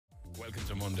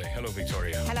Monday. Hello,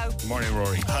 Victoria. Hello. Good morning,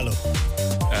 Rory. Hello.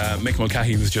 Mick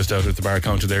Mulcahy was just out at the bar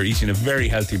counter there eating a very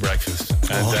healthy breakfast.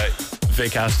 And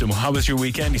Vic asked him, how was your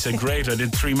weekend? He said, great, I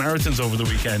did 3 marathons over the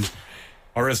weekend.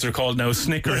 Or as they're called now,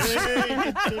 Snickers.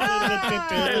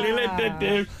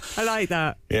 I like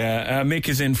that. Yeah, Mick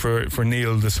is in for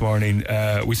Neil this morning.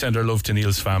 We send our love to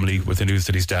Neil's family with the news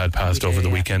that his dad passed over the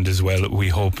weekend as well. We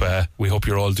hope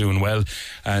you're all doing well,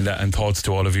 and thoughts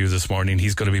to all of you this morning.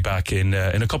 He's going to be back in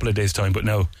a couple of days' time, but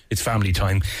now it's family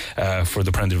time for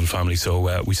the Prendeville family.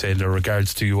 So we send our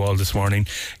regards to you all this morning,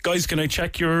 guys. Can I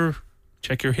check your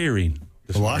hearing?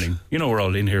 This morning. You know, we're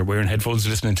all in here wearing headphones,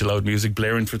 listening to loud music,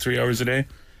 blaring for 3 hours a day.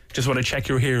 Just want to check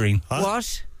your hearing.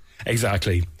 What?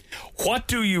 Exactly. What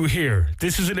do you hear?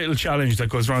 This is a little challenge that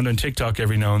goes around on TikTok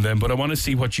every now and then, but I want to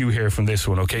see what you hear from this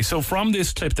one, okay? So from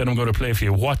this clip that I'm going to play for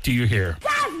you, what do you hear?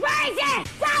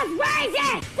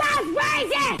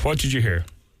 What did you hear?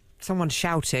 Someone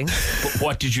shouting. But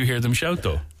what did you hear them shout,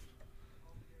 though?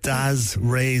 Daz,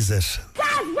 raise it.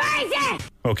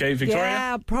 Okay, Victoria?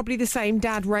 Yeah, probably the same.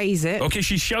 Dad, raise it. Okay,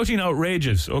 she's shouting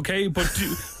outrageous, okay? But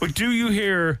do you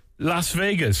hear Las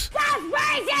Vegas? Daz,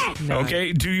 raise it! No.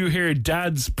 Okay, do you hear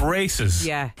Dad's braces?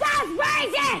 Yeah. Daz,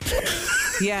 raise it!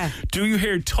 Yeah. Do you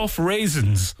hear tough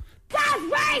raisins? Daz,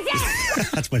 raise it!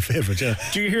 That's my favourite, yeah.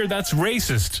 Do you hear that's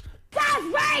racist? Daz,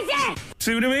 raise it!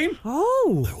 See what I mean?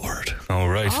 Oh. My word. All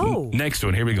right. Oh. Next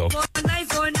one. Here we go.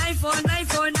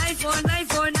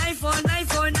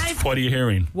 What are you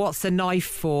hearing? What's a knife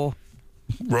for?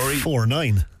 Rory?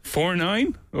 4-9.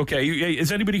 4-9? Okay.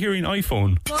 Is anybody hearing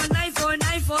iPhone?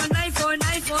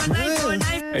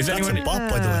 Is That's anyone, a bop,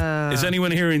 by the way. is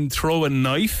anyone hearing throw a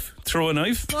knife? Throw a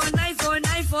knife?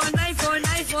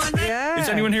 Yeah. Is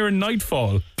anyone hearing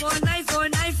nightfall?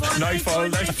 Nightfall.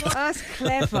 That's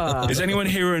clever. Is anyone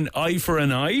hearing eye for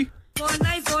an eye?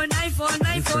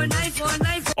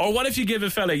 Or what if you give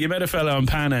you met a fella on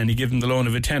Pana and you give him the loan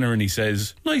of a tenner and he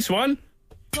says, nice one.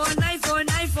 Nice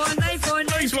one.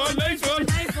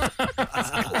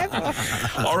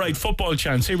 All right, football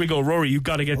chance. Here we go. Rory, you've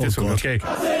got to get this one, okay?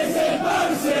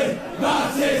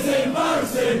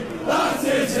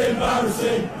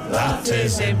 That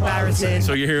is embarrassing.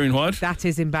 So you're hearing what? That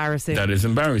is embarrassing. That is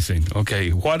embarrassing.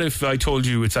 Okay, what if I told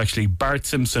you it's actually Bart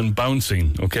Simpson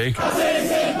bouncing, okay? Bart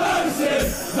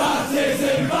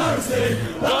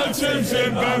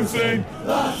Simpson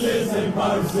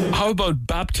bouncing. How about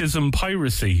baptism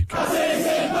piracy?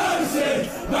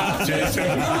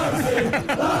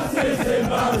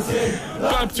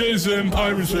 Baptism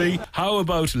piracy. How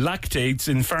about lactates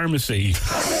in pharmacy?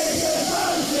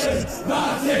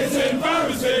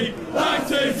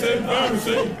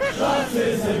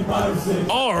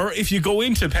 Or if you go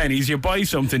into Penny's, you buy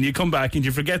something, you come back and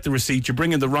you forget the receipt, you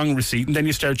bring in the wrong receipt, and then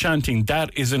you start chanting, that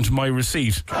isn't my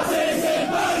receipt.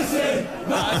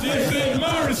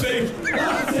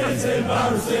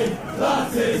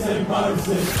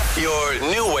 Your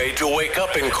new way to wake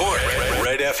up in Cork.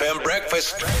 Red FM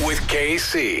Breakfast with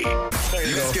KC.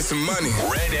 Let's get some money.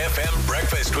 Red FM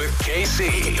Breakfast with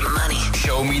KC. Money.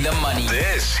 Show me the money.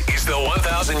 This is the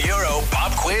 €1,000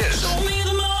 pop quiz.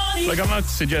 Like, I'm not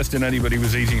suggesting anybody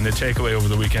was eating a takeaway over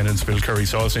the weekend and spilled curry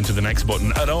sauce into the next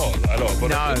button at all. But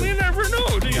No. you never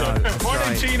know, do you? No, that's Morning,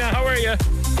 right. Tina. How are you?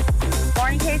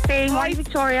 Morning, Casey. Morning,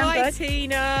 Victoria. I'm Hi, good.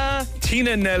 Tina.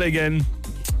 Tina Nelligan.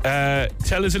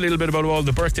 Tell us a little bit about all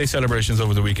the birthday celebrations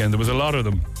over the weekend. There was a lot of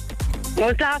them. It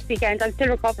was last weekend. I'm still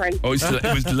recovering. Oh, it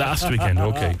was last weekend.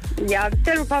 Okay. Yeah, I'm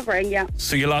still recovering, yeah.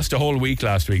 So you lost a whole week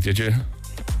last week, did you?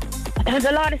 There was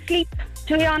a lot of sleep,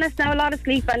 to be honest now. A lot of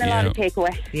sleep and a lot of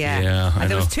takeaway. Yeah. Yeah, I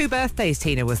And there know. was 2 birthdays,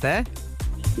 Tina, was there?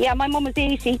 Yeah, my mum was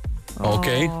 80.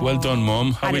 Okay, well done,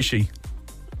 Mum. How And is she?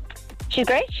 She's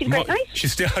great. She's a great night.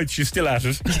 She's still at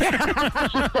it. No,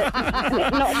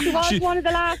 she was one of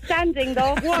the last standing,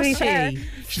 though. to be Was fair. she?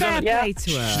 Fair Yeah. play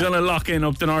to her. She's done a lock-in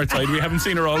up the north side. We haven't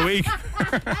seen her all week.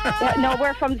 No,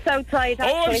 we're from the south side, Oh,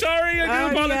 I'm actually. sorry. I do Oh,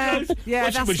 apologise. yeah,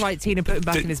 But- that's but- right. Tina put him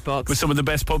back in his box. But some of the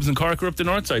best pubs in Cork are up the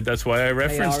north side. That's why I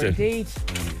referenced it. Indeed.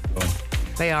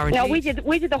 They are indeed. No, we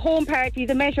did the home party.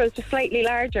 The measure was just slightly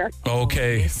larger.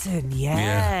 Okay. Listen,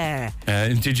 yeah.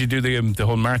 Did you do the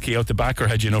whole marquee out the back, or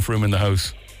had you enough room in the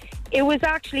house? It was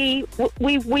actually,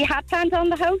 we had planned on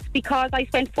the house because I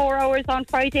spent 4 hours on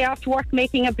Friday after work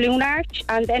making a balloon arch,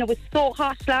 and then it was so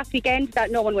hot last weekend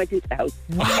that no one went into the house.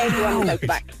 Everyone was out the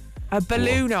back. A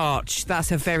balloon arch.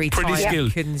 That's a very Pretty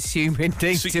skilled. time-consuming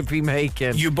thing So to be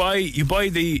making. You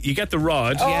get the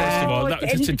rod, first of all.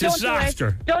 It's a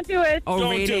disaster. Don't do it. Oh,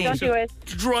 really? Don't do it.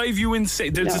 Drive you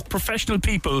insane. There's professional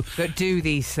people, That do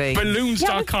these things.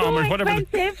 balloons.com or whatever.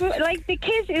 Expensive. Like the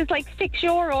kit is like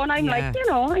 €6, and I'm Yeah. like,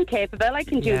 I'm capable. I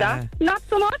can do that. Not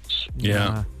so much.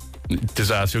 Yeah.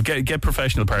 Disaster. Get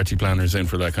professional party planners in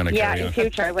for that kind of Yeah, carry in on.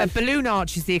 future I A will. balloon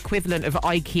arch is the equivalent of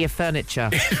IKEA furniture.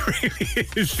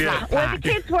 Yeah. Well, the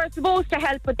kids were supposed to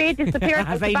help, but they disappeared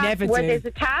out They the back never where do. there's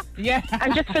a tap. Yeah.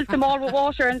 And just filled them all with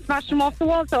water and smashed them off the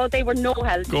wall, so they were no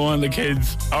help. Go on, the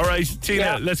kids. All right, Tina,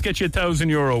 Yeah. let's get you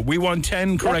 €1,000. We want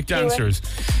 10 correct do it. answers.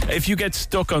 If you get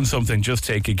stuck on something, just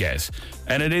take a guess.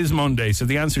 And it is Monday, so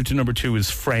the answer to number 2 is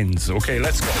Friends. Okay,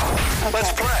 let's go.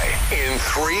 Let's play in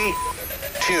 3,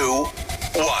 2,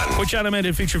 1. Which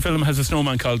animated feature film has a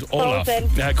snowman called Olaf?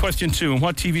 Frozen. Question 2. In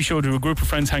what TV show do a group of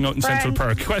friends hang out in Central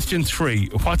Friends. Park? Question 3.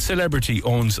 What celebrity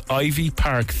owns Ivy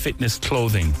Park Fitness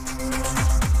Clothing?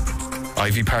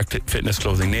 Ivy Park Fitness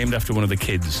Clothing, named after one of the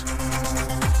kids.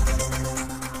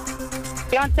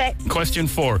 Beyonce, Question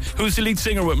 4. Who's the lead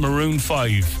singer with Maroon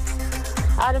 5?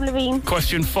 Adam Levine,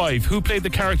 Question 5. Who played the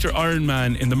character Iron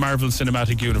Man in the Marvel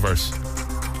Cinematic Universe?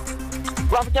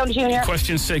 Robert Downey Jr.,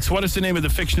 Question 6. What is the name of the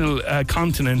fictional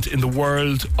continent in the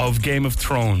world of Game of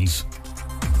Thrones?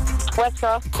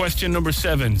 Westbrook, Question number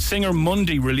 7. Singer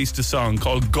Mundy released a song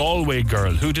called Galway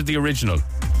Girl. Who did the original?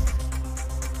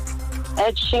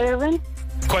 Ed Sheeran,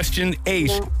 Question 8.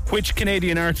 No. Which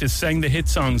Canadian artist sang the hit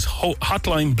songs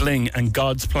Hotline Bling and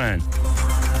God's Plan?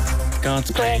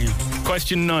 God's Plan.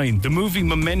 Question 9. The movie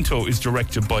Memento is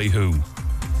directed by who?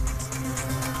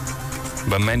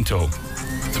 Memento.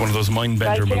 It's one of those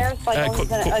mind-bender Right, movies.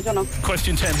 cheers. I don't know.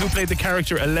 Question 10. Who played the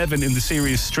character 11 in the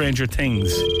series Stranger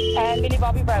Things? Millie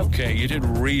Bobby Brown. Okay, you did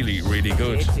really, really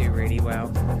good. They do really well.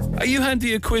 Are you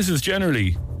handy at quizzes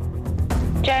generally?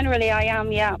 Generally, I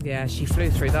am, yeah. Yeah, she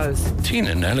flew through those.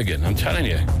 Tina Nelligan, I'm telling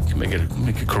you, you can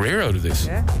make a career out of this.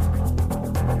 Yeah.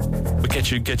 But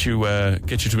get you to a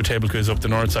table quiz up the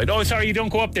north side. Oh, sorry, you don't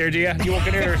go up there, do you? You won't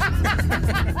get here.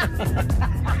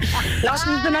 Not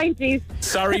since the 90s.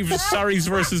 Sorry's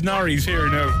versus Norries here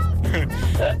now.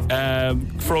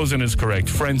 Frozen is correct.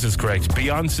 Friends is correct.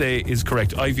 Beyonce is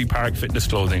correct. Ivy Park Fitness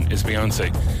Clothing is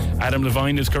Beyonce. Adam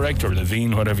Levine is correct, or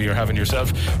Levine, whatever you're having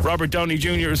yourself. Robert Downey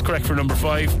Jr. is correct for number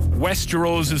 5.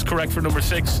 Westeros is correct for number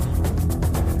 6.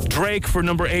 Drake for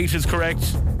number 8 is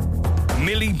correct.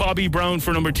 Millie Bobby Brown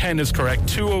for number 10 is correct.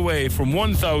 2 away from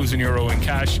 €1,000 in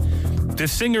cash. The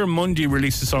singer Mundy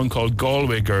released a song called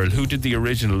Galway Girl. Who did the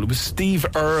original? It was Steve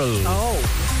Earle.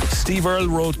 Oh. Steve Earle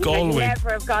wrote I Galway. never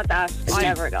have got that. I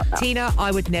never got that. Tina,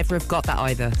 I would never have got that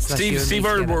either. So that's you and Steve me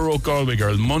Earle together. wrote Galway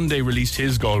Girl. Monday released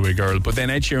his Galway Girl, but then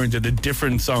Ed Sheeran did a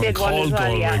different song Did one called as well,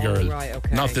 Galway yeah. Girl. Oh, right,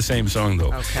 okay. Not the same song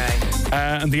though. Okay.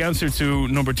 And the answer to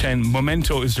number 10,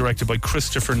 Memento, is directed by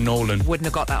Christopher Nolan. Wouldn't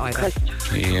have got that either.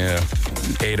 Yeah,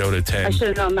 8 out of I 10.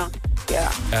 should have known that.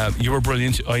 Yeah. You were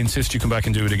brilliant. I insist you come back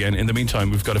and do it again. In the meantime,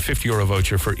 we've got a €50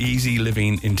 voucher for Easy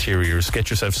Living Interiors. Get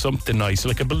yourself something nice,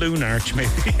 like a balloon arch maybe.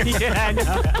 Yeah, I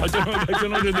know. I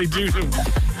don't know that they do them.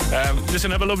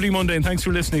 Listen, have a lovely Monday and thanks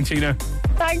for listening, Tina.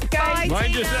 Thanks, guys.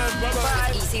 Mind yourself.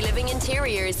 Bye-bye. Easy Living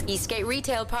Interiors, Eastgate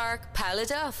Retail Park,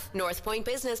 Paladuff, North Point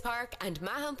Business Park, and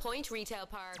Mahon Point Retail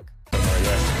Park.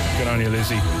 Good on you,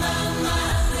 Lizzie.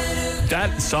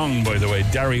 That song, by the way,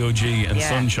 Dario G and Yeah.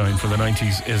 Sunshine from the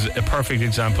 90s, is a perfect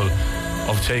example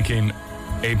of taking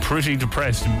a pretty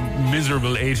depressed,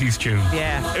 miserable 80s tune.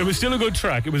 Yeah. It was still a good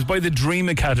track. It was by the Dream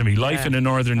Academy, Life Yeah. in a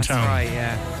Northern That's Town. right,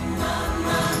 yeah.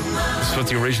 That's what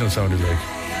the original sounded like.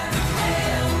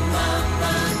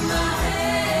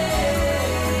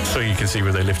 So you can see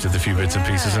where they lifted the few bits and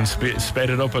pieces and sped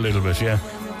it up a little bit, yeah.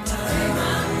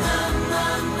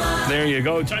 There you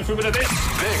go. Time for a bit of this.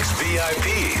 Big's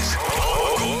VIPs.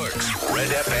 Cork's Red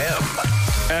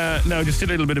FM. Now, just a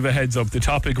little bit of a heads up. The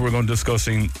topic we're going to be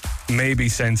discussing may be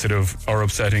sensitive or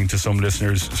upsetting to some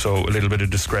listeners, so a little bit of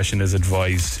discretion is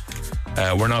advised.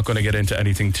 We're not going to get into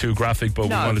anything too graphic, but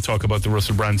No. we want to talk about the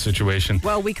Russel Brand situation.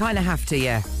 Well, we kind of have to,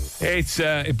 yeah.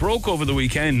 It broke over the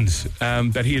weekend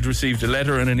that he had received a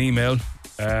letter and an email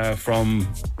from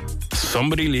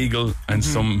somebody legal and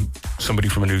somebody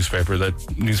from a newspaper. That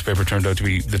newspaper turned out to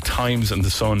be The Times and The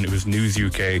Sun. It was News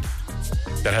UK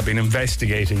that had been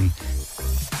investigating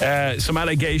some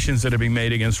allegations that have been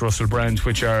made against Russel Brand,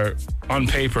 which are on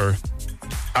paper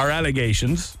are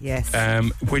allegations, Yes.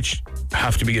 which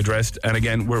have to be addressed. And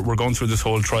again, we're going through this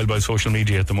whole trial by social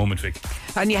media at the moment, Vic.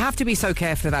 And you have to be so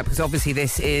careful of that because obviously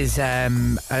this is, a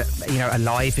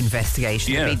live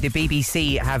investigation. Yeah. The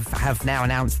BBC have now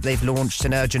announced that they've launched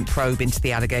an urgent probe into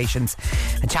the allegations,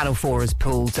 and Channel 4 has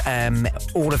pulled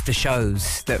all of the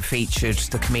shows that featured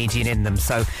the comedian in them.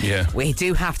 So we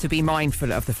do have to be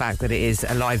mindful of the fact that it is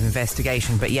a live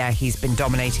investigation. But yeah, he's been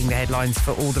dominating the headlines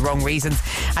for all the wrong reasons,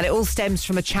 and it all stems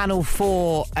from a Channel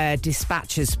 4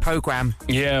 Dispatches programme.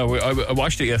 Yeah, I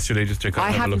watched it yesterday just to kind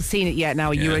of I haven't seen it yet.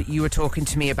 Now you were talking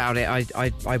to me about it.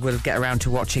 I will get around to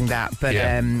watching that. But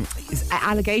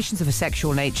allegations of a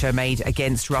sexual nature made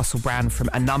against Russel Brand from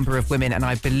a number of women, and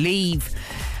I believe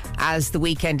as the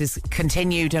weekend has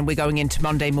continued and we're going into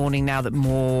Monday morning now that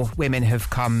more women have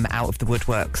come out of the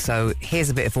woodwork. So here's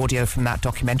a bit of audio from that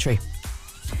documentary.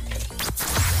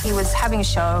 He was having a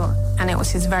show and it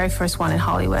was his very first one in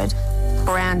Hollywood,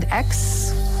 Brand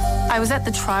X. I was at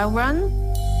the trial run.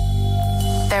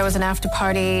 There was an after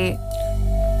party.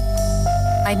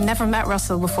 I'd never met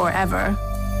Russell before ever,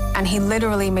 and he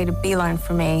literally made a beeline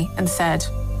for me and said,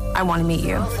 I want to meet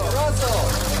you.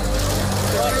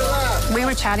 We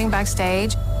were chatting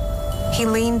backstage. He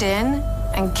leaned in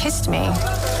and kissed me.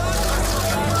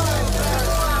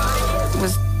 It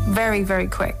was very, very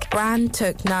quick. Brand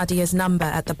took Nadia's number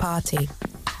at the party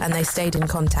and they stayed in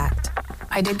contact.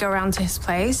 I did go around to his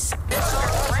place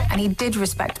and he did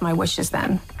respect my wishes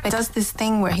then. He does this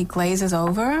thing where he glazes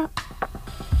over.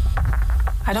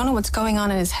 I don't know what's going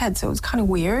on in his head, so it was kind of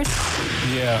weird.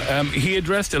 Yeah, he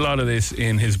addressed a lot of this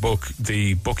in his book,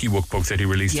 the Bookie book that he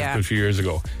released a few years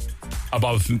ago,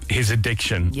 about his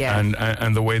addiction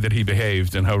and the way that he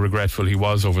behaved and how regretful he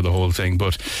was over the whole thing.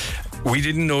 But we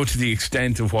didn't know to the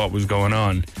extent of what was going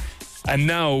on. And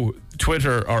now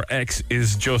Twitter, or X,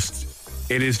 is just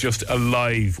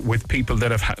alive with people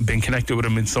that have been connected with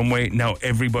him in some way. Now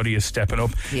everybody is stepping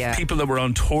up. Yeah. People that were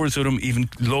on tours with him, even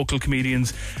local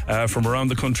comedians from around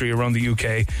the country, around the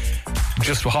UK,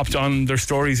 just hopped on their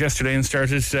stories yesterday and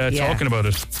started talking about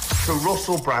it. So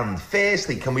Russel Brand,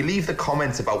 firstly, can we leave the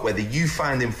comments about whether you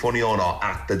find him funny or not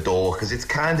at the door, because it's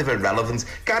kind of irrelevant.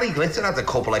 Gary Glitter had a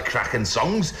couple of cracking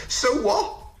songs, so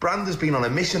what? Brand has been on a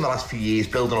mission the last few years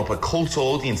building up a cult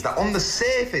audience that on the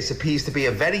surface appears to be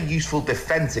a very useful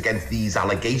defence against these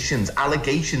allegations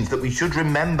that we should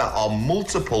remember are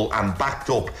multiple and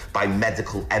backed up by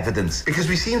medical evidence. Because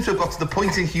we seem to have got to the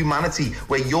point in humanity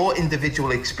where your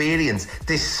individual experience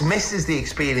dismisses the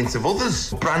experience of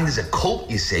others. Brand is a cult,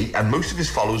 you see, and most of his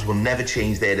followers will never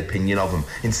change their opinion of him.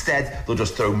 Instead, they'll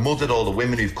just throw mud at all the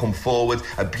women who've come forward,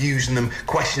 abusing them,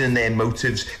 questioning their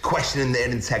motives, questioning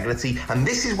their integrity, and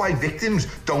this is why victims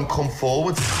don't come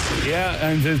forward. Yeah,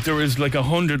 and there is like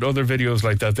 100 other videos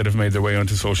like that have made their way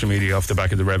onto social media off the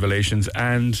back of the revelations.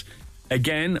 And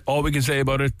again, all we can say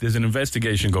about it, there's an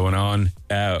investigation going on.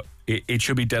 It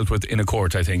should be dealt with in a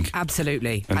court, I think.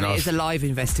 Absolutely. And it is a live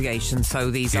investigation,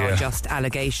 so these are just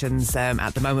allegations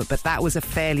at the moment, but that was a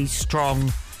fairly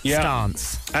strong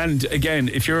stance. And again,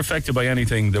 if you're affected by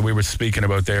anything that we were speaking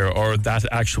about there, or that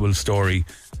actual story,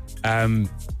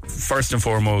 first and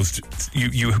foremost,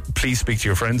 you please speak to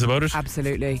your friends about it.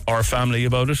 Absolutely. Or family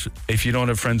about it. If you don't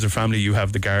have friends or family, you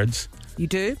have the guards. You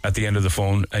do? At the end of the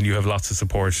phone, and you have lots of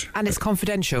support. And it's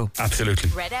confidential. Absolutely.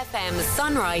 Red FM's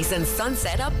sunrise and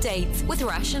sunset updates with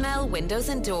Rationale Windows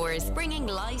and Doors, bringing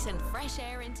light and fresh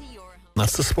air into your home.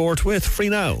 That's the sport with Free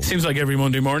Now. Seems like every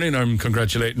Monday morning I'm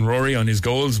congratulating Rory on his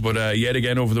goals, but yet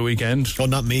again over the weekend. Oh,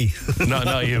 not me.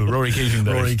 not you, Rory Keating.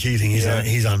 Rory Keating,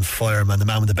 he's on fire, man. The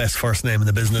man with the best first name in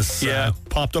the business.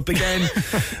 Popped up again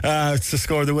to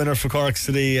score the winner for Cork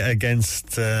City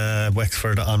against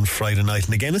Wexford on Friday night.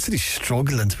 And again, the City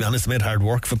struggling, to be honest. They made hard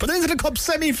work of it. But into the Cup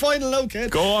semi-final, okay.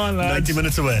 Go on, lads. 90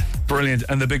 minutes away. Brilliant.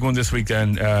 And the big one this week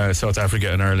then, South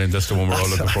Africa and Ireland. That's the one we're all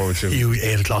looking forward to. You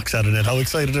 8 o'clock Saturday night. How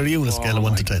excited are you on a scale of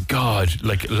 1 to 10? God,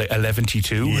 like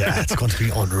 11-2. Yeah, it's going to be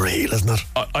unreal, isn't it?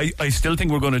 I still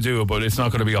think we're going to do it, but it's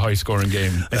not going to be a high scoring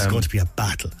game. It's going to be a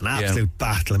battle, an absolute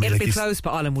battle. I mean, it'll be close,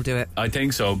 but Ireland will do it. I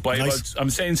think so. By I'm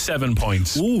saying 7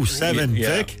 points. Ooh, 7.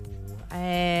 Vic?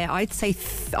 I'd say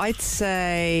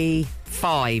 5.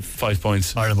 5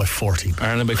 points. Ireland by 14.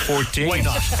 Ireland by 14. Why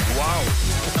not? Wow.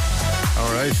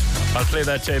 All right. I'll play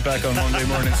that tape back on Monday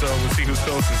morning, so we'll see who's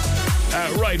closest.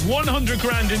 Right, 100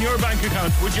 grand in your bank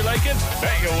account. Would you like it?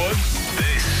 Bet you would.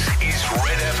 This is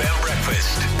Red FM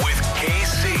Breakfast with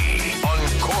KC on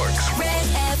Cork's Red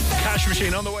FM. Cash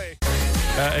machine on the way.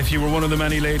 If you were one of the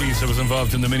many ladies that was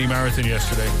involved in the mini marathon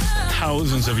yesterday,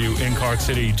 thousands of you in Cork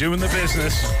City doing the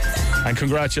business, and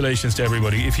congratulations to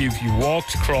everybody. If you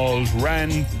walked, crawled,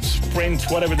 ran, sprint,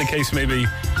 whatever the case may be,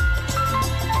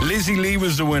 Lizzie Lee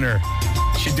was the winner.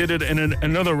 She did it in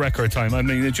another record time. I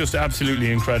mean, it's just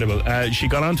absolutely incredible. She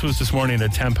got on to us this morning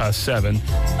at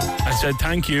 7:10 and said,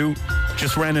 thank you.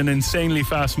 Just ran an insanely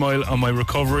fast mile on my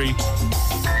recovery.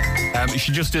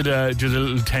 She just did a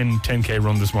little 10k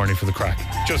run this morning for the crack.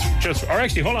 Or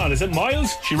actually, hold on, is it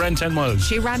miles? She ran 10 miles.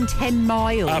 She ran 10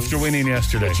 miles. After winning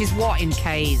yesterday. Which is what in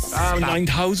K's?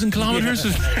 9,000 kilometres.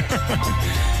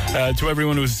 To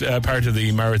everyone who was part of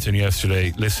the marathon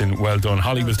yesterday, listen, well done.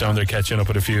 Holly was down there catching up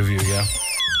with a few of you, yeah?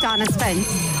 Donna Spence.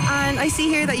 And I see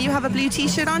here that you have a blue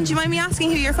t-shirt on. Do you mind me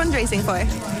asking who you're fundraising for?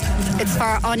 It's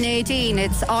for Nadine.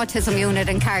 It's Autism Unit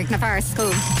in Carricknavar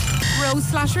School. Rose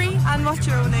Slattery. And what's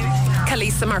your own name?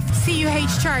 Kalisa Murphy.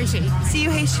 CUH Charity.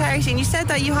 CUH Charity. And you said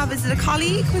that you have, is it a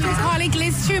colleague? With a colleague,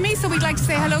 Liz Toomey, so we'd like to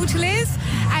say hello to Liz.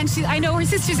 And I know her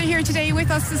sisters are here today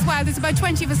with us as well. There's about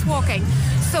 20 of us walking.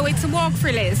 So it's a walk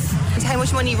for Liz. And how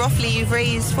much money roughly you've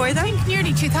raised for them? I think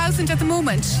nearly 2,000 at the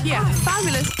moment. Yeah. Oh,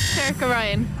 fabulous. Circa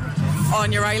Ryan.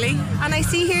 Anya Riley. And I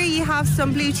see here you have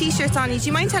some blue t-shirts on you. Do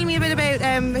you mind telling me a bit about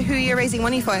who you're raising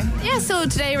money for? Yeah, so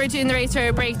today we're doing the race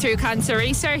for breakthrough cancer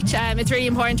research. It's really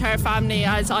important to our family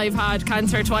as I've had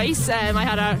cancer twice. I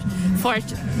had at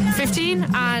 15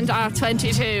 and at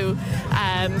 22.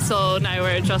 So now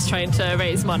we're just trying to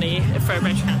raise money for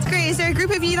breast cancer. Great. Is there a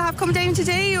group of you that have come down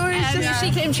today? Or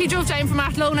she drove down from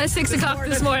Athlone at 6 o'clock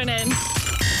this morning.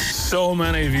 So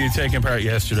many of you taking part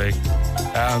yesterday.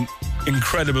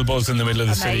 Incredible buzz in the middle of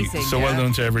the city. So well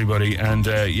done to everybody. And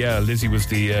Lizzie was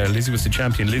the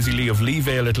champion. Lizzie Lee of Lee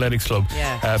Vale Athletics Club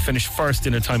finished first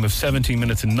in a time of 17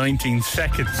 minutes and 19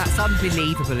 seconds. That's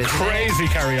unbelievable, isn't it? Crazy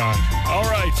carry on. All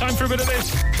right, time for a bit of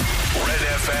this. Red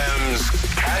FM's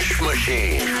Cash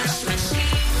Machine.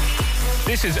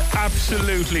 This is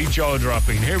absolutely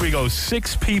jaw-dropping. Here we go.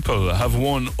 6 people have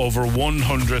won over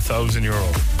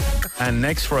 €100,000. And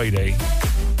next Friday,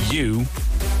 you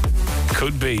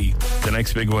could be the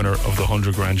next big winner of the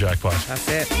 100 grand jackpot. That's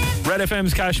it. Red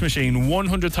FM's Cash Machine,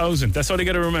 100,000. That's all you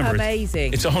got to remember.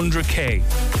 Amazing. It's 100k.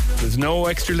 There's no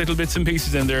extra little bits and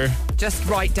pieces in there. Just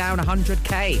write down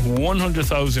 100k.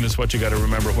 100,000 is what you got to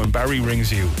remember when Barry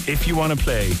rings you. If you want to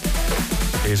play,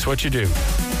 here's what you do.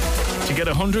 To get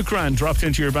 100 grand dropped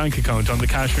into your bank account on the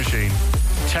Cash Machine,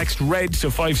 text RED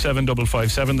to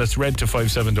 57557. That's RED to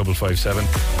 57557.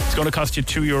 It's going to cost you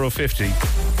 €2.50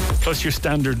 plus your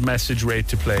standard message rate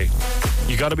to play.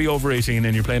 You got to be over 18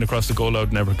 and you're playing across the Go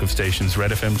Loud network of stations.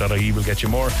 redfm.ie will get you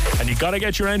more, and you got to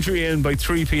get your entry in by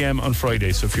 3 p.m. on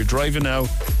Friday. So if you're driving now,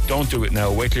 don't do it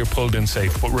now. Wait till you're pulled in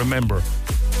safe. But remember,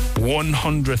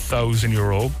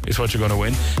 €100,000 is what you're going to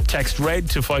win. Text RED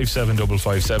to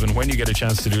 57557 when you get a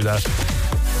chance to do that,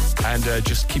 and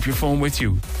just keep your phone with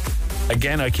you.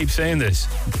 Again, I keep saying this.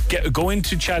 Go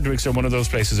into Chadwick's or one of those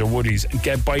places, or Woody's,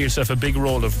 and buy yourself a big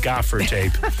roll of gaffer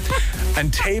tape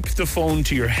and tape the phone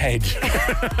to your head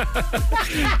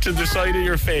to the side of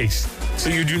your face so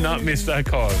you do not miss that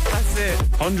call. That's it.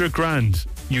 100 grand.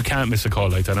 You can't miss a call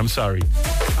like that. I'm sorry.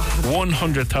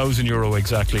 €100,000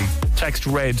 exactly. Text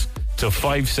RED to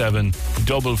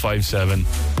 57557.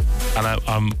 And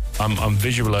I'm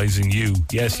visualising you.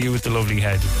 Yes, you with the lovely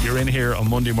head. You're in here on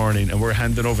Monday morning and we're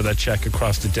handing over that cheque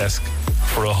across the desk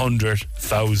for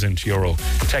 €100,000.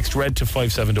 Text RED to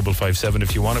 57557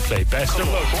 if you want to play. Best of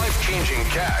luck. Life-changing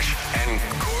cash and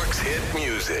Cork's hit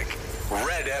music.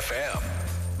 Red FM.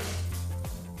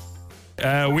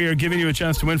 We are giving you a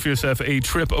chance to win for yourself a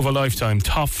trip of a lifetime.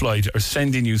 Top Flight are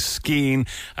sending you skiing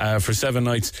for 7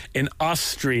 nights in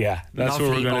Austria. That's Lovely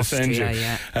where we're going to send you.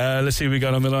 Yeah. Let's see who we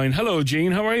got on the line. Hello,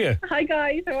 Jean. How are you? Hi,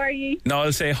 guys. How are you? No,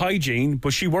 I'll say hi, Jean,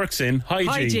 but she works in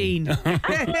hygiene.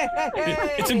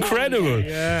 It's incredible.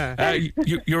 Yeah.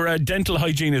 You're a dental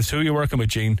hygienist. Who are you working with,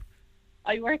 Jean?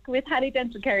 I work with Hattie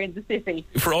Dental Care in the city.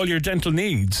 For all your dental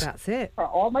needs? That's it. For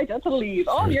all my dental needs.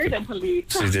 All your dental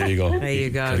needs. See, there you go. There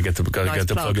you go. Gotta get the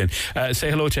plug in.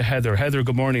 Say hello to Heather. Heather,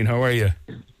 good morning. How are you?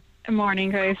 Good morning,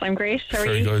 guys. I'm great. How are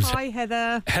Very you? good. Hi,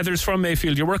 Heather. Heather's from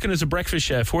Mayfield. You're working as a breakfast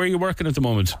chef. Where are you working at the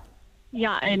moment?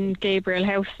 Yeah, in Gabriel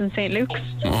House in St. Luke's.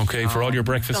 Okay, for all your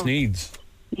breakfast needs.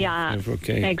 Yeah.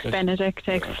 Okay. Eggs Benedict,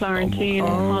 eggs Florentine,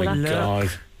 all that. God.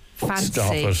 Fancy.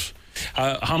 Stop it.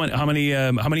 How many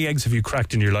eggs have you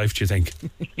cracked in your life, do you think?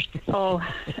 Oh,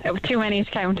 too many to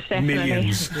count, definitely.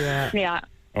 Millions. Yeah.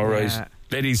 All right. Yeah.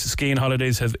 Ladies, skiing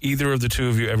holidays. Have either of the two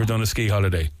of you ever done a ski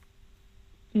holiday?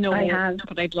 No, I have,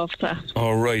 but I'd love to.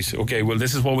 All right. Okay, well,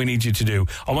 this is what we need you to do.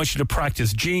 I want you to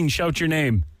practice. Jean, shout your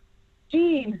name.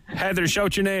 Jean. Heather,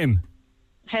 shout your name.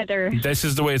 Heather. This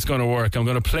is the way it's going to work. I'm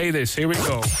going to play this. Here we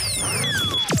go.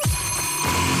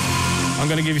 I'm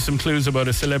going to give you some clues about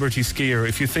a celebrity skier.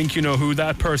 If you think you know who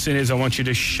that person is, I want you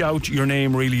to shout your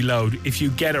name really loud. If you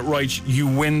get it right, you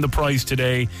win the prize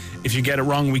today. If you get it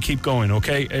wrong, we keep going,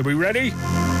 okay? Are we ready?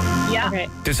 Yeah. Okay.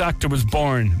 This actor was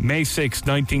born May 6,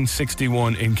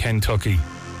 1961 in Kentucky.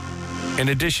 In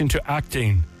addition to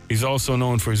acting, he's also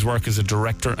known for his work as a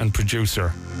director and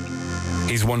producer.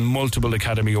 He's won multiple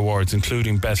Academy Awards,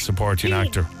 including Best Supporting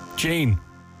Actor. Gene.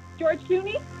 George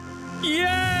Clooney?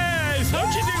 Yes!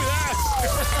 How'd you do that?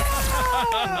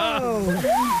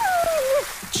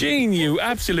 Gene, you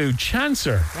absolute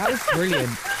chancer. That was brilliant.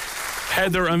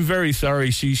 Heather, I'm very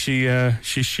sorry. She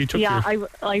took Yeah, your...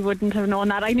 I wouldn't have known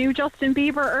that. I knew Justin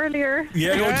Bieber earlier.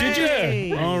 Yeah, no, did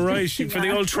you? All right, for the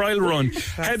old trial run.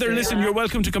 Heather, listen, you're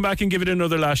welcome to come back and give it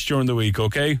another lash during the week,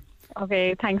 okay?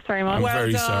 Okay, thanks very much. I'm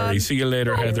very sorry. See you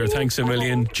later, Heather. Thanks a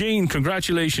million. Jean,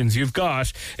 congratulations. You've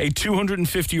got a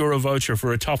 €250 voucher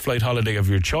for a top flight holiday of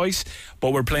your choice.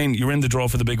 But you're in the draw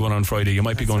for the big one on Friday. You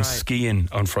might be going skiing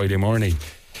on Friday morning.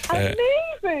 Amazing.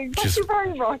 Thank you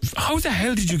very much. How the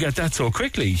hell did you get that so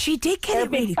quickly? She did get I'm it a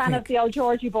big really fan quick. of the old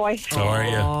Georgie boy. Oh, are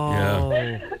you?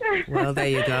 Yeah. Well, there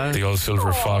you go. The old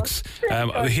silver fox.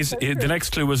 The next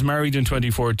clue was married in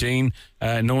 2014,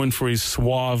 known for his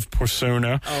suave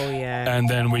persona. Oh, yeah. And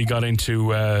then we got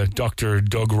into Dr.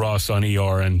 Doug Ross on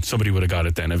ER, and somebody would have got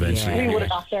it then eventually. We would have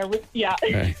got there. Yeah.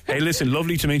 Hey, listen,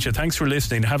 lovely to meet you. Thanks for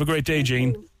listening. Have a great day,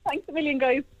 Jean. Thanks a million,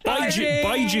 guys. Bye, Jean.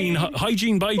 Bye, Jean. Hi,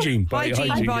 Jean. Bye, Jean. Bye,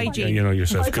 Jean. Bye, Jean. Yeah, you know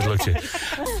yourself. Good luck to you.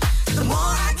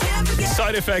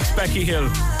 Side Effects, Becky Hill.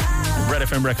 Red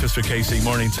FM Breakfast with Casey.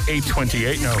 Mornings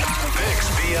 8:28 now. Vic's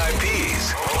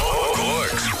VIPs.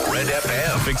 Cork's Red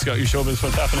FM. Vic's got your showbiz.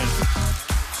 What's happening?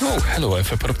 Oh, hello.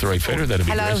 If I put up the right fader, that'd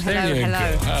be Hello. great. There you go.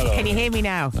 Hello. Can you hear me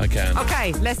now? I can.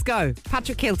 Okay, let's go.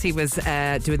 Patrick Kielty was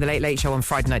doing the Late Late Show on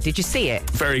Friday night. Did you see it?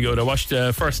 Very good. I watched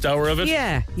the first hour of it.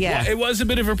 Yeah. Well, it was a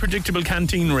bit of a predictable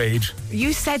canteen raid.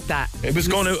 You said that. It was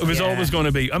always going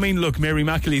to be. I mean, look, Mary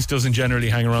McAleese doesn't generally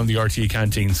hang around the RTE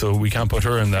canteen, so we can't put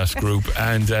her in that group.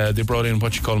 And they brought in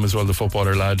what you call him as well, the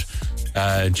footballer lad.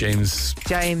 James,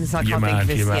 I can't think of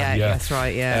his. Yeah, that's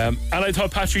right. Yeah. And I thought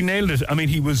Patrick nailed it. I mean,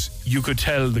 you could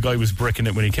tell the guy was bricking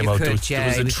it when he came out. There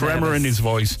was a tremor in his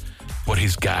voice, but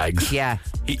his gags. Yeah.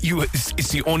 It's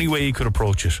the only way he could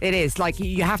approach it. It is. Like,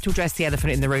 you have to address the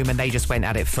elephant in the room, and they just went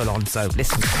at it full on. So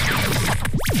listen.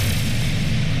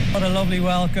 What a lovely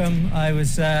welcome. I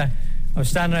was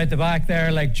standing out the back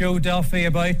there like Joe Duffy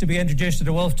about to be introduced to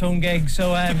the Wolf Tongue gig.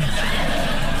 So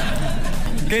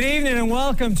good evening and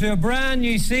welcome to a brand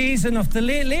new season of The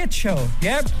Late Late Show.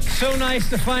 Yep, so nice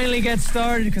to finally get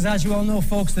started because, as you all know,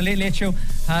 folks, The Late Late Show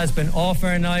has been off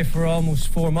air now for almost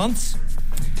 4 months.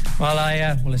 Well,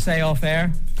 I say off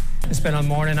air. It's been on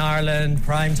Morning Ireland,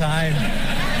 Prime Time,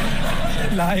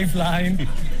 Lifeline.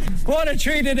 What a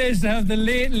treat it is to have The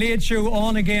Late Late Show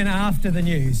on again after the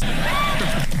news.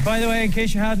 By the way, in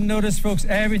case you hadn't noticed, folks,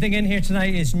 everything in here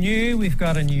tonight is new. We've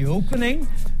got a new opening,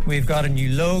 we've got a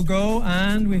new logo,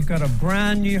 and we've got a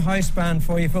brand new house band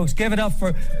for you, folks. Give it up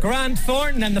for Grant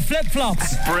Thornton and the Flip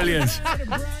Flops. Brilliant.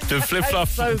 The flip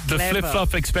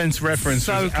flop expense reference.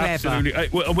 So was clever. Absolutely.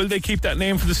 Will they keep that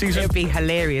name for the season? It would be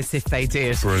hilarious if they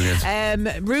did. Brilliant.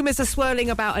 Rumours are swirling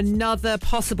about another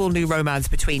possible new romance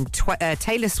between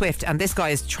Taylor Swift and this guy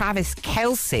is Travis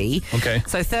Kelce. Okay.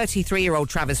 So 33-year-old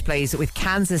Travis plays with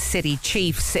Kansas City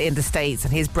Chiefs in the States,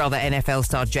 and his brother, NFL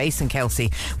star Jason Kelce,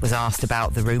 was asked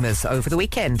about the rumours over the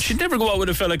weekend. She'd never go out with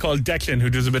a fella called Declan who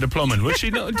does a bit of plumbing, would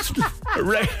she? No. No.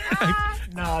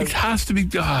 It has to be.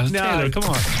 Taylor, come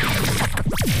on.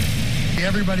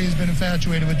 Everybody has been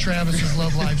infatuated with Travis's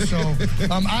love life, so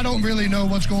I don't really know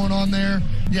what's going on there.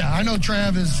 Yeah, I know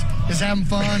Trav is having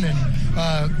fun, and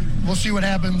we'll see what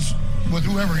happens with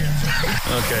whoever he ends up.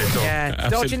 Okay, so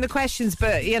dodging the questions,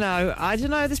 but I don't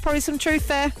know. There's probably some truth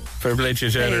there. Fair play to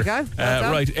you, Taylor. There you go.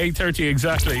 Well right, 8:30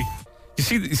 exactly. You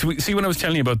see when I was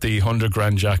telling you about the 100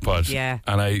 grand jackpot, and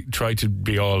I tried to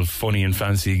be all funny and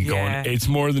fancy, going, it's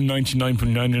more than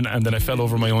 99.9, and then I fell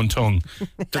over my own tongue.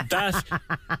 That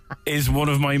is one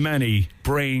of my many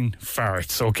brain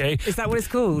farts, okay? Is that what it's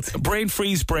called? Brain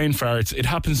freeze, brain farts. It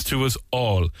happens to us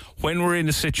all when we're in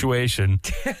a situation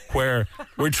where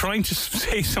we're trying to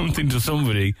say something to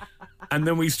somebody and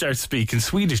then we start speaking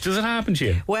Swedish. Does it happen to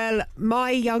you? Well,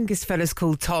 my youngest fella's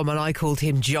called Tom and I called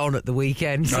him John at the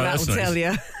weekend, so that will tell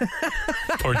you.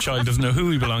 Poor child doesn't know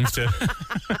who he belongs to.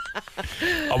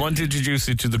 I want to introduce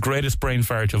you to the greatest brain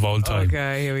fart of all time.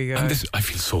 Okay, here we go. And I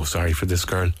feel so sorry for this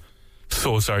girl.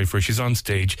 So sorry for her. She's on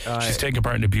stage. She's taking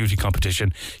part in a beauty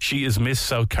competition. She is Miss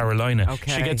South Carolina.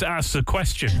 Okay. She gets asked a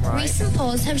question. Recent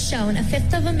polls have shown a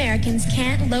fifth of Americans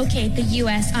can't locate the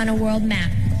U.S. on a world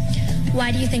map.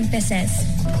 Why do you think this is?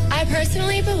 I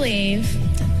personally believe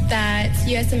that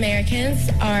U.S. Americans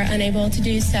are unable to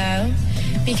do so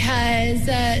because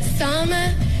some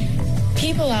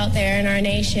people out there in our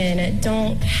nation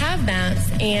don't have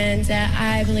maps, and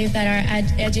I believe that our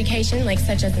education, like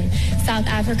such as in South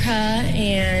Africa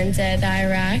and the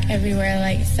Iraq, everywhere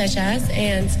like such as,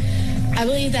 and I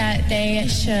believe that they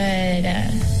should,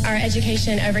 our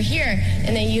education over here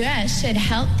in the U.S. should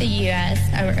help the U.S.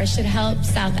 or should help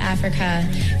South Africa.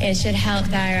 It should help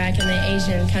the Iraq and the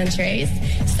Asian countries,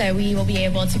 so we will be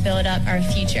able to build up our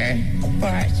future for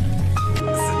our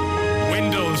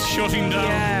Windows shutting down.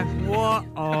 Yeah, what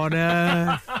on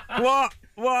earth? What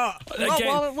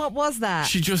was that?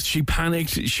 She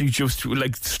panicked. She just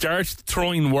starts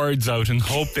throwing words out and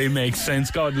hope they make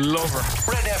sense. God love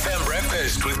her. Red FM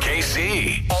Breakfast with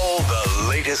KC. All the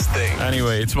latest things.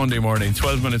 Anyway, it's Monday morning,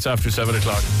 12 minutes after 7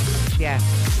 o'clock. Yeah.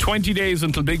 20 days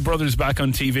until Big Brother's back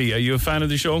on TV. Are you a fan of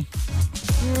the show?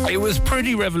 It was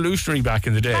pretty revolutionary back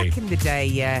in the day. Back in the day,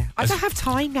 yeah. I don't have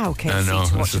time now, Casey, I know,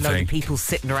 to watch that's a the load thing. of people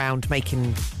sitting around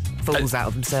making fools out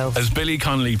of themselves. As Billy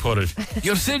Connolly put it,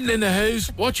 you're sitting in the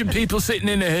house, watching people sitting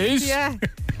in the house. Yeah.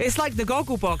 It's like the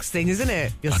Gogglebox thing, isn't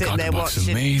it? You're sitting there Gogglebox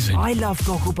watching. amazing. I love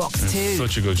Gogglebox too.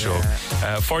 Such a good show.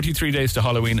 43 days to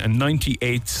Halloween and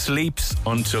 98 sleeps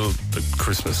until the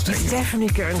Christmas thing. It's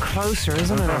definitely getting closer,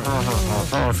 isn't it?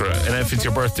 And if it's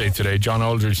your birthday today, John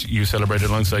Aldridge, you celebrate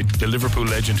alongside the Liverpool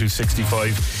legend who's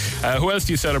 65. Who else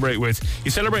do you celebrate with?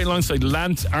 You celebrate alongside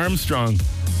Lance Armstrong.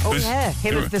 Oh yeah,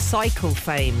 him of the cycle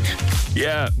fame.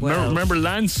 Yeah, Well. remember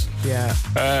Lance? Yeah.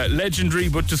 Legendary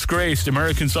but disgraced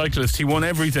American cyclist. He won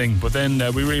everything, but then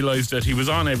we realised that he was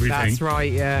on everything. That's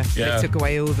right, yeah. Yeah. They took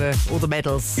away all the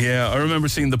medals. Yeah, I remember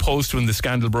seeing the post when the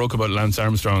scandal broke about Lance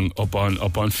Armstrong up on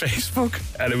Facebook,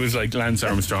 and it was like Lance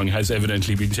Armstrong has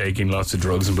evidently been taking lots of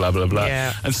drugs and blah blah blah.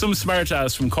 Yeah. And some smart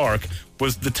ass from Cork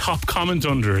was the top comment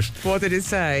under it. What did it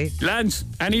say? Lance,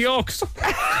 any yolks?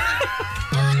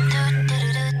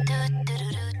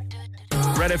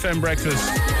 Red FM Breakfast.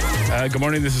 Good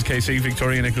morning, this is KC.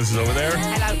 Victoria Nicholas is over there.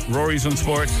 Hello. Rory's on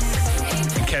sport.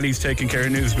 And Kelly's taking care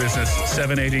of news business.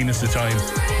 7:18 is the time.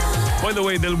 By the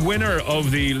way, the winner of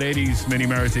the ladies' mini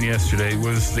marathon yesterday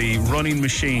was the running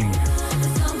machine,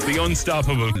 the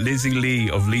unstoppable Lizzie Lee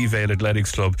of Lee Vale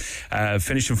Athletics Club,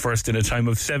 finishing first in a time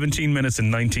of 17 minutes and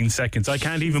 19 seconds. I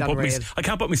can't even put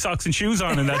my socks and shoes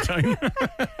on in that time.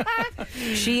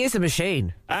 She is a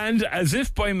machine. And as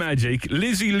if by magic,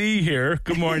 Lizzie Lee here.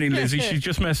 Good morning, Lizzie. She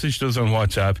just messaged us on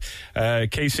WhatsApp.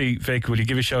 Casey, Vic, will you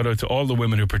give a shout out to all the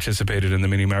women who participated in the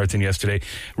mini marathon yesterday,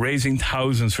 raising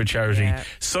thousands for charity. Yeah.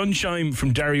 Sunshine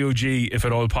from Dario G, if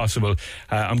at all possible.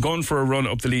 I'm going for a run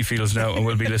up the Lee Fields now and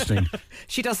we'll be listening.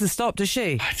 She doesn't stop, does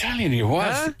she? I'm telling you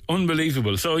what,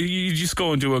 unbelievable. So you just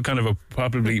go and do a kind of a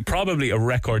probably a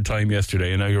record time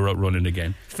yesterday, and now you're out running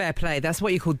again. Fair play. That's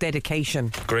what you call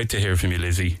dedication. Great to hear from you,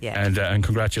 Lizzie. Yeah. And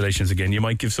congratulations again. You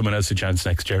might give someone else a chance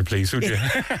next year, please, would you?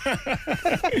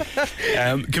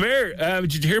 Come here.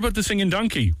 Did you hear about the singing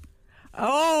donkey?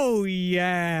 Oh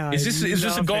yeah. Is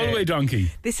this a Galway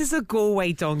donkey? This is a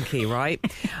Galway donkey, right?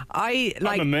 I'm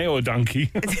a Mayo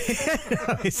donkey.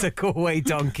 It's a Galway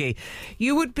donkey.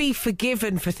 You would be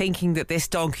forgiven for thinking that this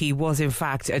donkey was in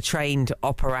fact a trained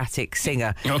operatic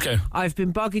singer. Okay. I've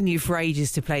been bugging you for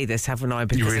ages to play this, haven't I?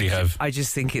 Because You really have. I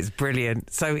just think it's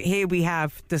brilliant. So here we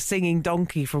have the singing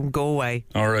donkey from Galway.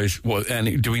 All right. Well,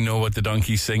 and do we know what the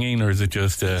donkey's singing, or is it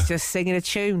just? It's just singing a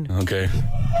tune. Okay.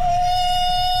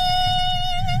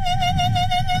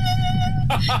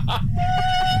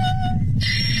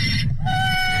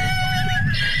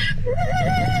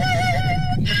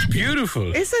 It's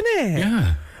beautiful, isn't it?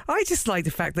 Yeah. I just like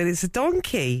the fact that it's a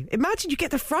donkey. Imagine you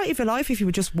get the fright of your life if you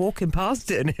were just walking past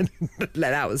it and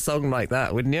let out a song like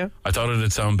that, wouldn't you? I thought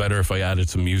it'd sound better if I added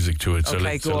some music to it.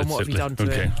 Okay, go on. What have you done to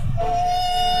it?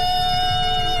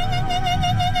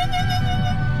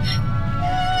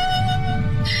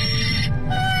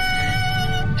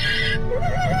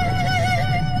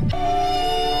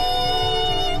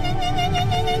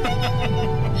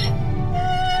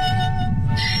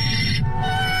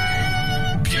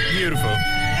 Beautiful.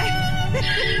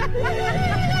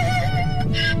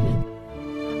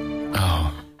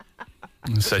 Oh,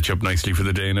 set you up nicely for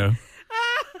the day now.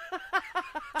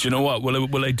 Do you know what?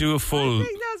 Will I do a full? I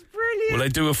think that's brilliant. Will I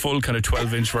do a full kind of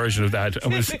 12-inch version of that,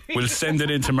 and we'll send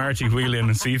it in to Marty Whelan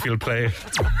and see if he'll play it.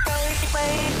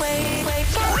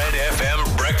 Red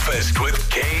FM Breakfast with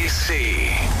KC.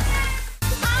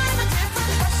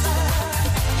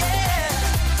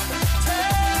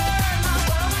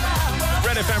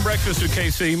 Red FM Breakfast with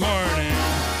KC. Morning.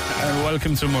 And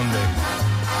welcome to Monday.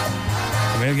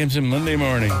 Welcome to Monday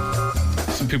morning.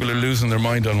 Some people are losing their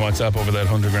mind on WhatsApp over that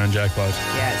 100 grand jackpot.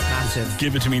 Yeah, it's massive.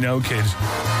 Give it to me now, kid.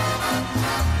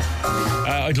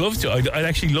 I'd love to. I'd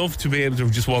actually love to be able to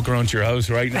just walk around to your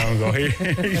house right now and go, here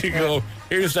you go.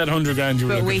 Here's that 100 grand you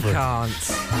were looking for. But we can't.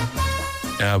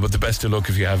 But the best of luck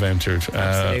if you have entered.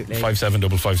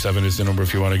 57557 is the number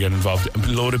if you want to get involved. A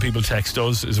load of people text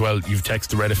us as well. You've texted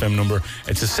the Red FM number.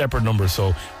 It's a separate number,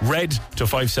 so Red to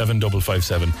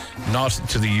 57557, not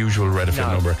to the usual Red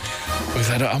FM number.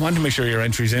 Because I want to make sure your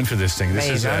entry's in for this thing. This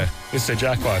is a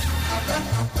jackpot.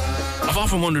 I've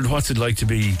often wondered what's it like to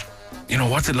be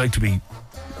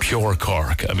pure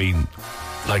Cork. I mean,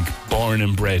 like born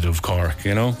and bred of Cork,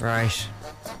 you know? Right.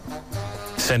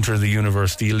 Centre of the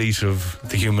universe, the elite of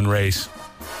the human race.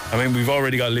 I mean, we've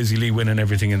already got Lizzie Lee winning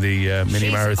everything in the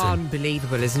mini marathon. She's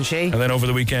unbelievable, isn't she? And then over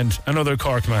the weekend, another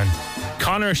Cork man,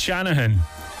 Conor Shanahan,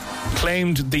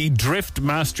 claimed the Drift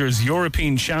Masters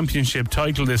European Championship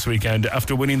title this weekend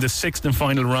after winning the 6th and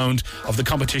final round of the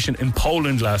competition in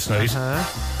Poland last night.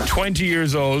 20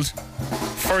 years old,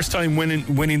 first time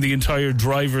winning the entire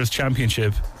Drivers'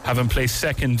 Championship, having placed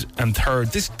second and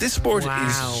third. This sport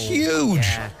is huge.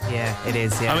 Yeah, it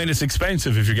is. Yeah. I mean, it's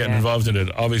expensive if you're getting involved in it.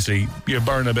 Obviously, you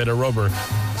burn a bit of rubber.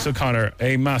 So, Conor,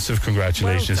 a massive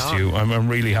congratulations to you. I'm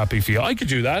really happy for you. I could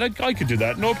do that. I could do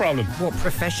that. No problem. What,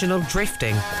 professional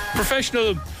drifting?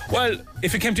 Professional, well,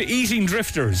 if it came to eating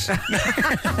drifters. Do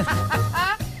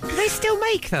they still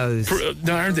make those?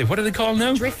 No, aren't they? What are they called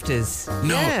now? Drifters.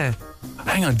 No. Yeah.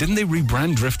 Hang on, didn't they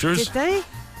rebrand drifters? Did they?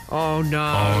 Oh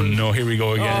no. Oh no, here we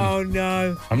go again. Oh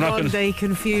no. I'm not going to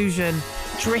confusion.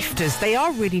 Drifters. They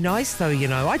are really nice though, you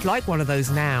know. I'd like one of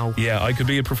those now. Yeah, I could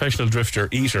be a professional drifter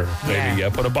eater, maybe. Yeah,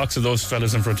 put a box of those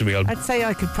fellas in front of me. I'd say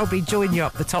I could probably join you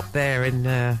up the top there and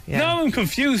No, I'm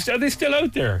confused. Are they still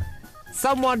out there?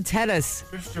 Someone tell us.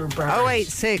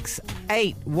 086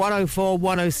 8104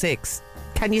 106.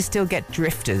 Can you still get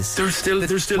drifters? They're still We're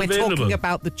available. We're talking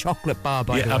about the chocolate bar,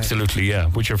 by the way. Absolutely, yeah.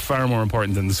 Which are far more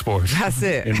important than the sport. That's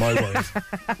it. In my world.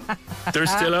 They're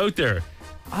still out there.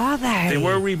 Are they? They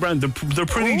were rebranded. They're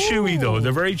pretty chewy, though.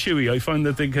 They're very chewy. I find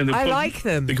that they kind of... I like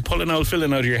them. They can pull an old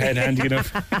filling out of your head handy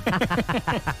enough.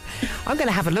 I'm going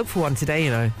to have a look for one today,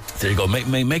 you know. There you go.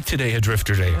 Make today a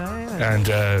drifter day. And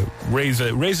raise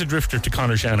a drifter to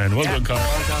Conor Shanahan. Well done, Conor.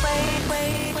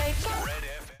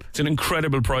 It's an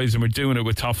incredible prize and we're doing it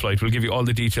with Top Flight. We'll give you all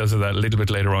the details of that a little bit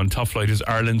later on. Top Flight is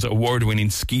Ireland's award-winning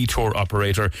ski tour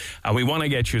operator and we want to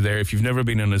get you there. If you've never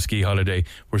been on a ski holiday,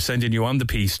 we're sending you on the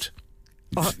Piste.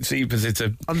 See, because it's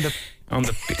on the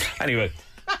anyway.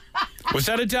 Was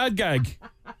that a dad gag?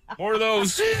 More of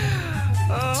those.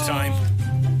 It's time,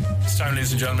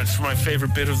 ladies and gentlemen, for my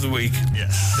favourite bit of the week.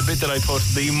 Yes. The bit that I put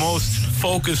the most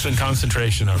focus and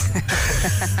concentration on.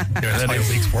 That's my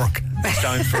week's work. It's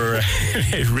time for...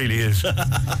 it really is.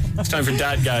 It's time for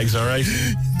dad gags, all right?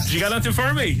 Did you got nothing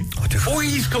for me? Oh,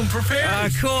 he's come prepared.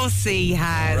 Of course he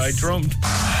has. All right, drum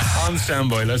on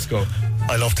standby. Let's go.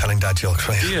 I love telling dad jokes,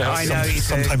 right? Yeah, I know you do.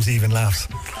 Sometimes he even laughs.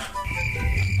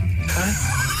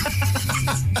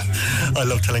 I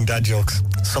love telling dad jokes.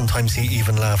 Sometimes he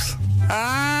even laughs. Okay.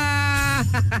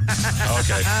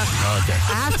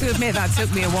 I have to admit that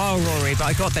took me a while, Rory, but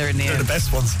I got there in the end. They're the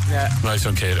best ones. Yeah. Nice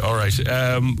one, Kate. All right.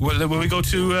 Will we go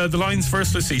to the lines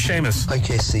first? Let's see. Seamus. Hi,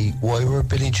 Casey. Why were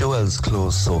Billy Joel's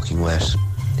clothes soaking wet?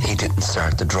 He didn't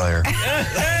start the dryer.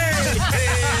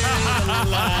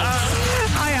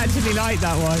 I actually like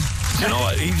that one. You know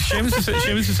what?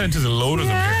 Seamus has sent us a load of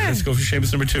them here. Let's go for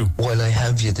Seamus number 2. While I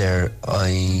have you there,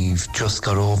 I've just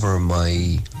got over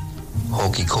my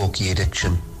hokey-cokey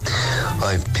addiction.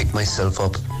 I've picked myself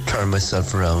up, turned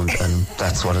myself around, and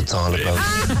that's what it's all about.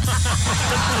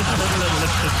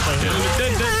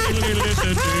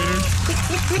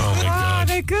 Oh my God.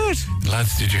 They're good.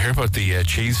 Lads, did you hear about the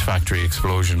cheese factory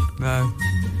explosion? No.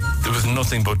 There was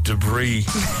nothing but debris.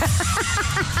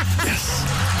 Yes.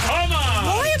 Come on!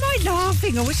 Why am I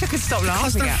laughing? I wish I could stop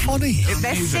laughing. Because they're funny.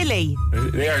 They're silly.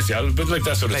 They are silly, but like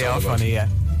that's what it's all about. They are funny, yeah.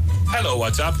 Hello,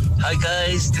 what's up? Hi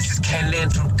guys, this is Ken Lane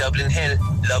from Dublin Hill.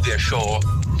 Love your show.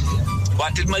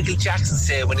 What did Michael Jackson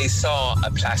say when he saw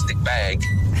a plastic bag?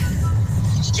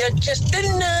 You're just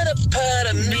another part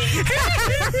of me.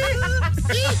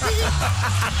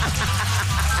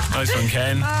 Nice one,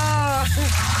 Ken.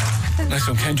 Nice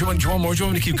one, Ken. Do you want more? Do you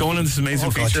want me to keep going on this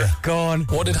amazing feature? Gotcha. Go on.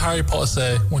 What did Harry Potter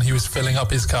say when he was filling up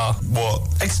his car? What?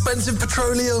 Expensive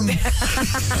petroleum.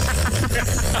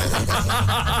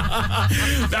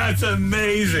 That's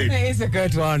amazing. It is a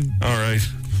good one. All right.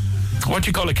 What do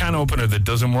you call a can opener that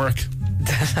doesn't work?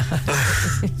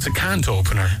 It's a can't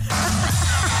opener.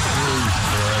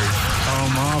 Right.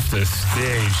 come off the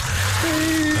stage.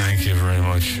 Thank you very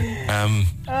much.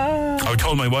 I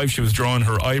told my wife she was drawing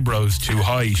her eyebrows too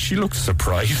high. She looks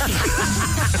surprised.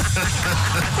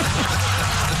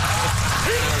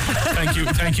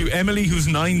 Thank you. Emily, who's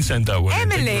 9, sent that one.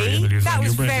 Emily, that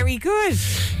was very good.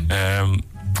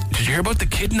 Did you hear about the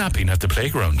kidnapping at the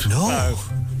playground? No.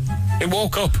 It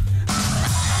woke up.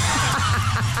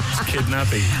 It's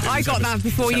kidnapping. I got that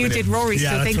before you did. Rory's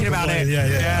still thinking about it.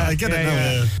 Yeah. I get it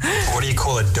now. What do you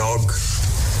call a dog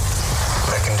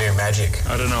that can do magic?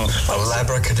 I don't know. A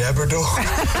labracadabrador.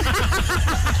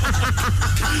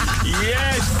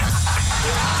 Yes.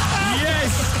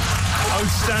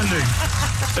 Outstanding.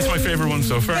 That's my favourite one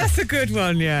so far. That's a good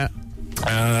one, yeah.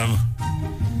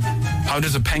 How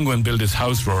does a penguin build his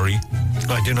house, Rory?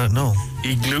 I do not know.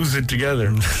 He glues it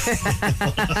together. For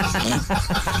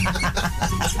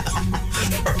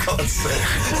God's sake.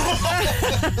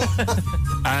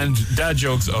 And dad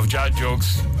jokes of dad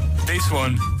jokes. This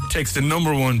one takes the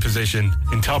 #1 position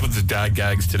in top of the dad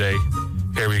gags today.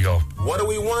 Here we go. What do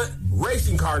we want?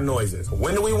 Racing car noises.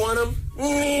 When do we want them?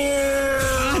 Your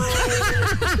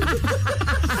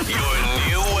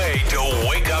new way to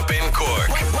wake up in Cork.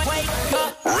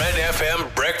 Red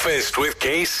FM Breakfast with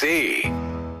KC.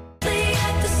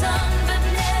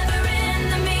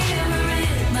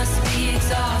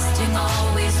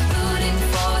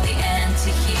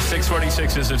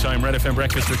 6:46 is the time. Red FM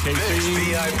Breakfast with KC.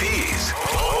 VIPs.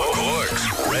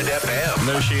 Cork's Red FM.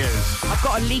 There she is. I've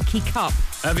got a leaky cup.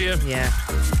 Have you? Yeah.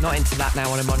 Not into that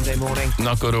now on a Monday morning.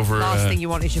 Not good over... Last thing you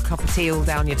want is your cup of tea all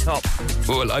down your top.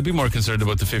 Well, I'd be more concerned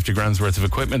about the 50 grand's worth of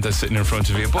equipment that's sitting in front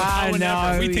of you. But I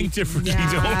know. We think differently,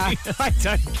 don't we? I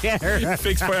don't care.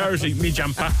 Fixed priority, me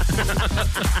jumper.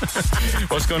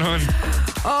 What's going on?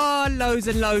 Oh, loads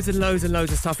and loads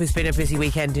of stuff. It's been a busy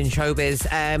weekend in showbiz.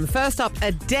 First up,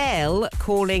 Adele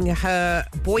calling her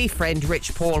boyfriend,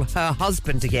 Rich Paul, her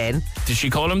husband again. Did she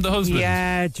call him the husband?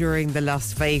 Yeah, during the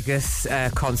Las Vegas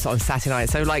concert on Saturday night.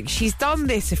 So, like, she's done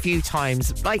this a few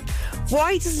times. Like,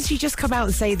 why doesn't she just come out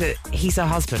and say that he's her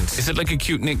husband? Is it like a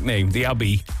cute nickname? The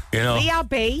Abbey, you know? The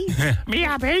Abbey. Me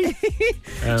Abbey.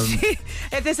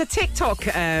 There's a TikTok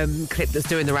clip that's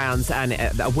doing the rounds, and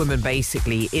a woman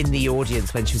basically in the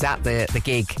audience when she was at the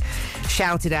gig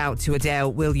shouted out to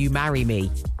Adele, "Will you marry me?"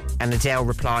 And Adele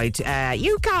replied,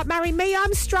 "You can't marry me,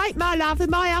 I'm straight, my love, and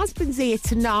my husband's here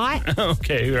tonight."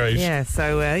 Okay, right. Yeah,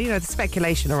 so, the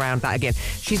speculation around that again.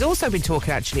 She's also been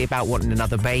talking actually about wanting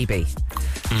another baby.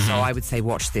 Mm-hmm. So I would say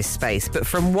watch this space. But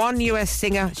from one US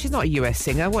singer, she's not a US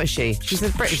singer, what is she? She's a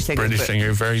British singer. British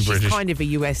singer, very British. She's kind of a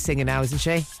US singer now, isn't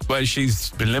she? Well, she's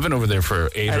been living over there for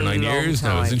 8 or 9 years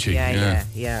now, isn't she?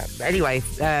 Yeah. Anyway,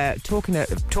 talking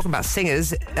about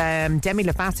singers, Demi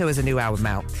Lovato has a new album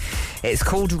out. It's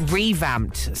called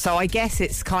Revamped. So I guess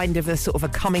it's kind of a sort of a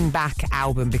coming back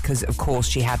album because, of course,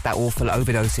 she had that awful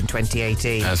overdose in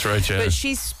 2018. That's right, yeah. But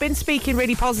she's been speaking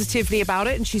really positively about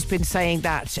it, and she's been saying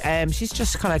that she's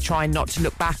just kind of trying not to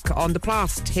look back on the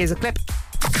past. Here's a clip.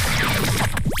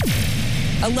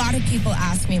 A lot of people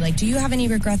ask me, like, do you have any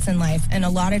regrets in life? And a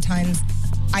lot of times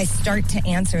I start to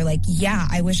answer, like, yeah,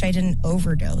 I wish I didn't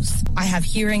overdose. I have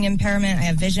hearing impairment. I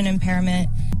have vision impairment.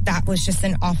 That was just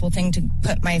an awful thing to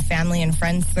put my family and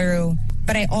friends through.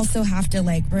 But I also have to,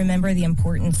 like, remember the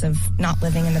importance of not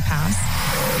living in the past.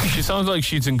 She sounds like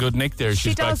she's in good nick there.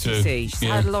 She does, you see. She's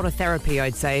had a lot of therapy,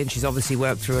 I'd say, and she's obviously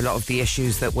worked through a lot of the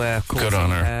issues that were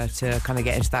causing her to kind of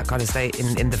get into that kind of state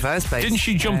in the first place. Didn't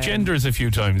she jump genders a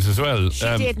few times as well? She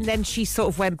did, and then she sort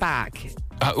of went back.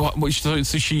 So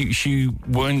she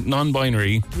went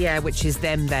non-binary. Yeah, which is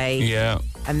them, they. Yeah.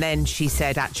 And then she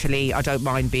said, actually, I don't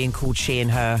mind being called she and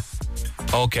her.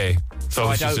 Okay. So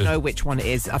I don't know which one it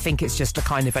is. I think it's just a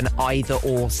kind of an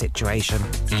either-or situation.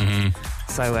 Mm-hmm.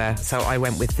 So I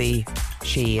went with the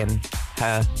she and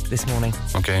her this morning.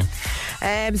 Okay.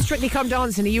 Strictly Come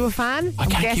Dancing, are you a fan? I'm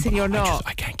guessing you're not.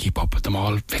 I can't keep up with them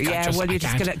all. You're just going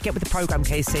to get with the programme,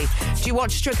 Casey. Do you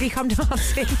watch Strictly Come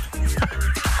Dancing?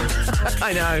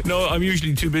 I know. No, I'm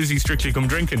usually too busy Strictly Come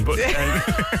Drinking, but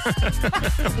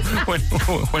when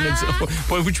it's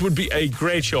which would be a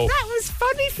great show. That was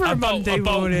funny for a Monday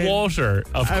morning. About water,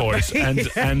 of course, and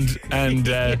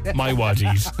my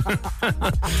waddies.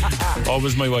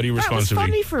 Always my waddy responsibly. That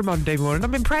was funny for a Monday morning.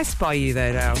 I'm impressed by you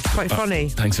there now. It's quite funny.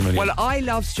 Thanks a million. Well, I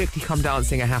love Strictly Come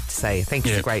Dancing, I have to say. I think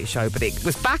it's a great show, but it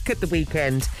was back at the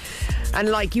weekend. And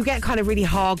like, you get kind of really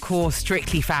hardcore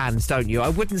Strictly fans, don't you? I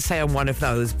wouldn't say I'm one of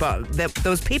those, but there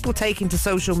was people taking to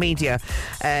social media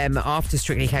after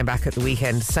Strictly came back at the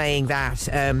weekend saying that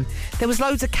there was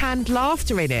loads of canned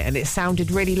laughter in it and it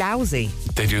sounded really lousy.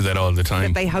 They do that all the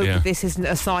time. That they hope that this isn't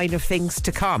a sign of things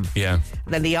to come. Yeah.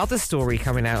 And then the other story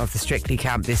coming out of the Strictly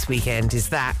camp this weekend is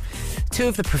that two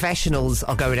of the professionals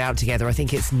are going out together. I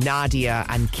think it's Nadia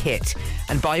and Kit.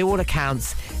 And by all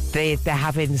accounts, they're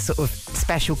having sort of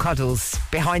special cuddles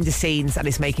behind the scenes, and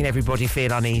it's making everybody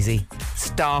feel uneasy.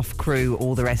 Staff, crew,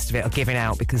 all the rest of it are giving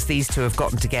out because these two have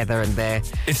gotten together and they're...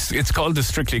 It's called the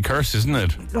Strictly Curse, isn't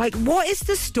it? Like, what is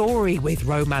the story with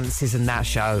romances in that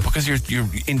show? Because you're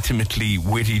intimately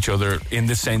with each other in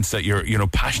the sense that you're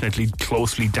passionately,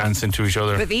 closely dancing to each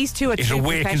other. But these two are It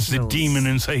awakens the demon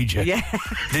inside you. Yeah.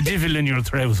 The devil in your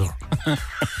trouser.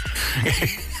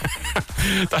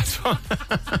 That's what...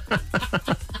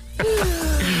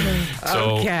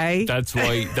 So okay. That's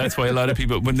why a lot of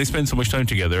people, when they spend so much time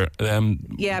together,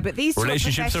 but these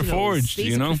relationships are forged.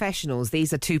 These are professionals.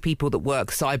 These are two people that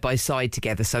work side by side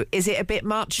together. So is it a bit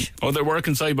much? Oh, they're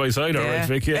working side by side, all right,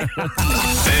 Vic. Yeah.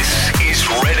 This is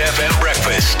Red FM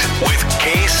Breakfast